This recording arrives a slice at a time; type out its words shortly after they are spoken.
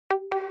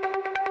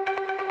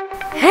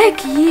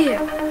Heck yeah!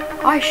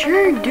 I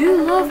sure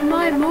do love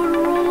my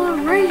Motorola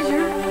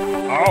Razr.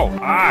 Oh,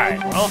 hi!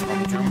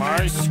 Welcome to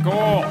my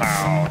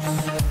schoolhouse.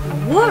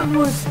 What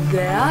was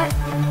that?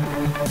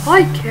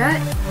 Hi,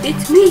 Cat.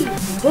 It's me,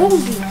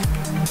 Baldy.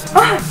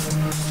 Ah!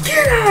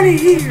 Get out of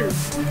here!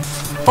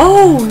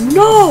 Oh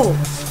no!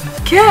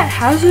 Cat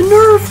has a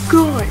Nerf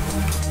gun.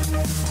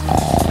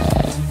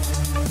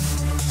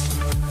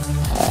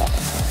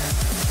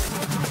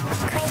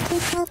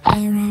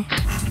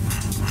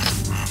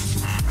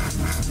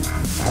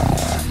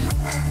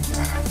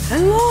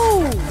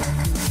 Hello!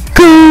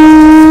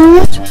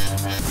 Good!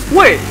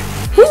 Wait,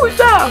 who's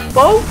that,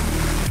 folks?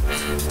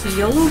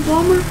 Yellow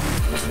Bomber?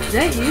 Is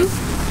that you?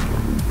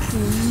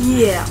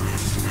 Yeah.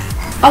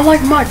 I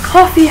like my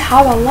coffee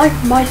how I like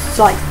my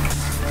psych.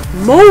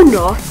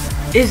 Mona?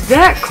 Is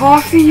that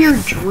coffee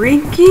you're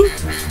drinking?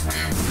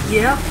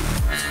 Yeah.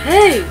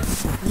 Hey,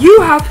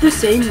 you have the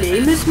same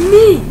name as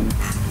me.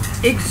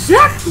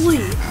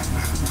 Exactly.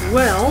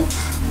 Well,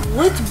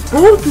 let's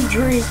both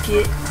drink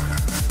it.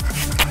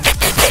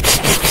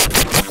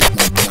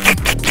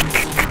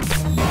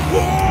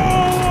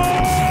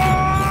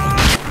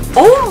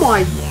 Oh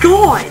my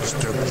god!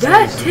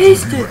 That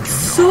tasted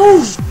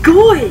so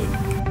good!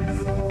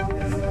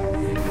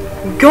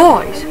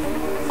 Guys,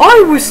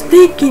 I was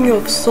thinking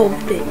of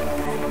something.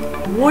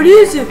 What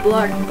is it,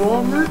 Black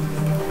Bomber?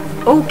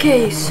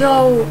 Okay,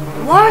 so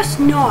last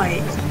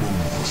night,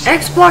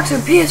 Xbox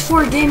and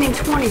PS4 Gaming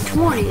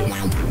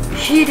 2020,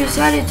 she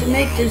decided to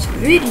make this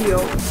video.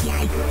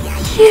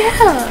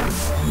 Yeah,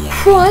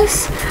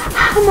 plus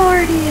I'm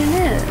already in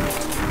it.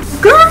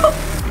 Girl,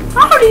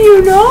 how do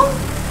you know?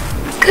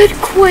 Good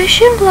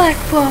question, Black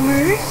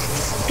Bomber.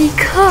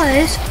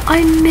 Because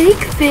I make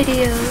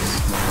videos.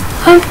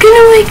 I'm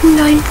gonna make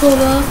 9 pull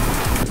up.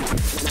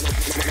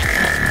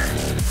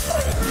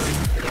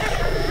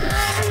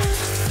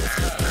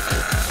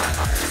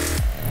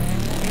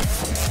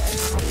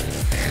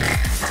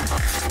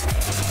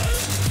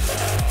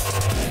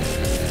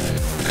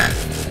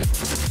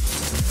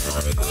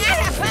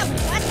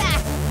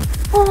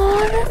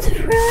 Aw, that's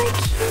really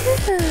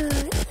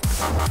cute.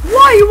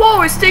 Why you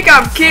always think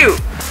I'm cute?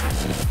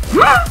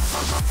 Huh?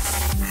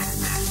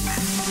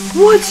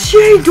 What's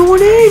she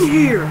doing in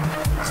here?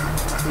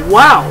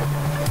 Wow,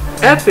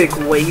 epic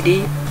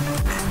lady.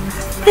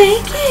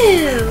 Thank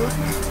you.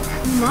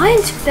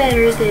 Mine's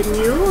better than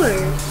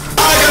yours.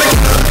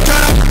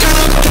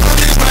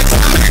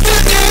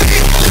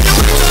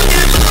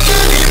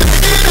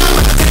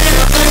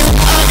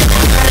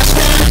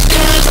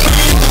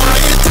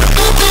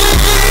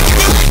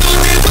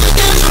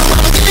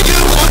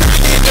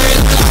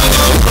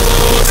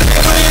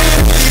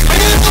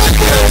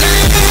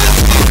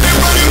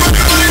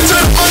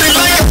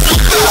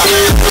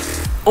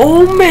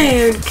 Oh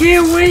man,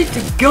 can't wait to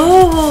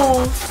go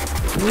home.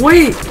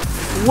 Wait,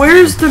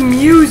 where's the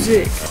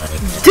music?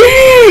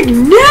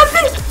 Dang,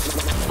 Nevin!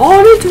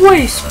 On its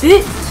way,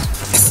 Spitz.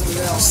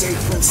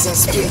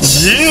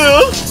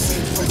 Yeah!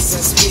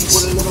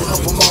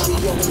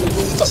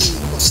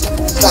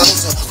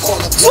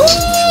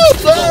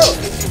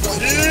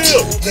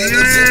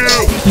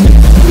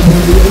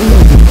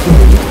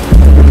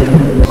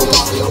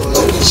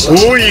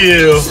 Oh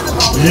yeah!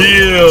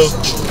 Yeah!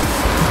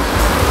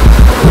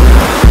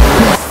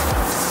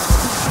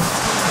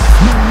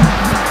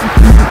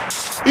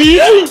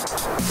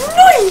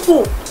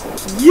 Nightfall!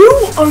 You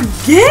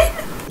again?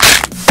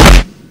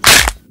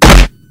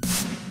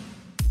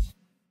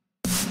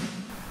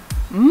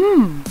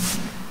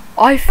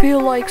 I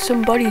feel like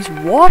somebody's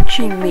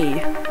watching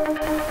me.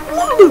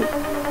 Lulu,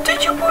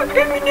 did you put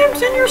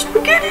M&M's in your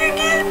spaghetti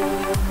again?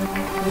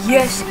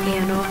 Yes,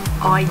 Anna,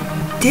 I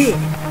did.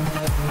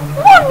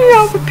 Let me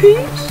have a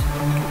piece.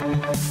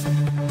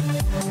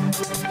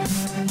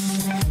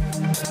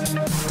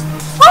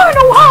 I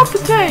know half the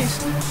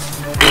taste.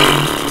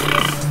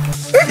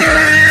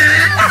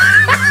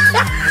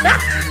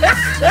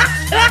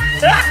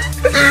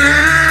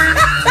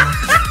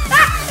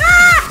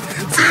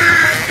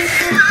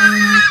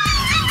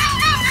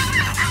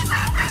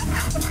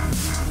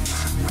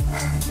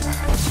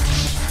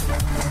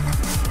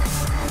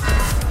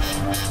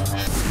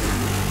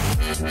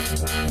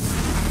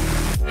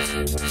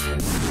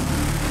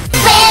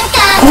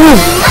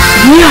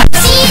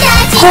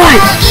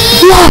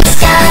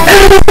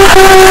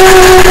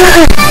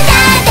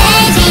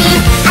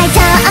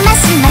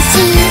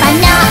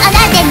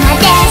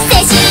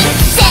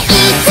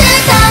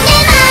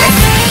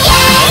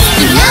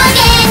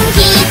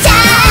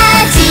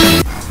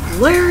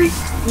 Larry,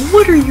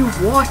 what are you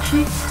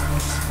watching?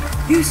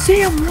 You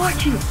say I'm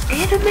watching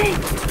anime?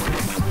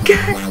 Get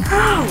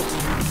out!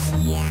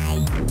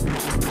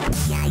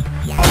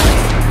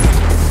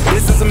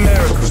 This is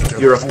America.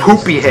 You're a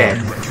poopy head.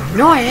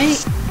 No, I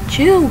ain't.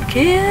 Chill,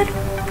 kid.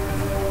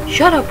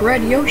 Shut up,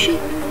 Red Yoshi.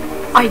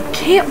 I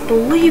can't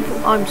believe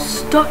I'm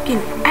stuck in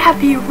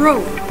Abbey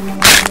Road.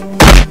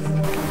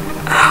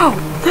 Ow,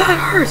 that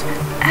hurts.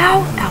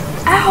 Ow, ow,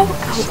 ow,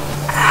 ow,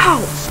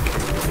 ow.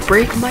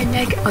 Break my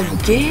neck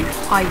again?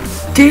 I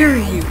dare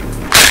you.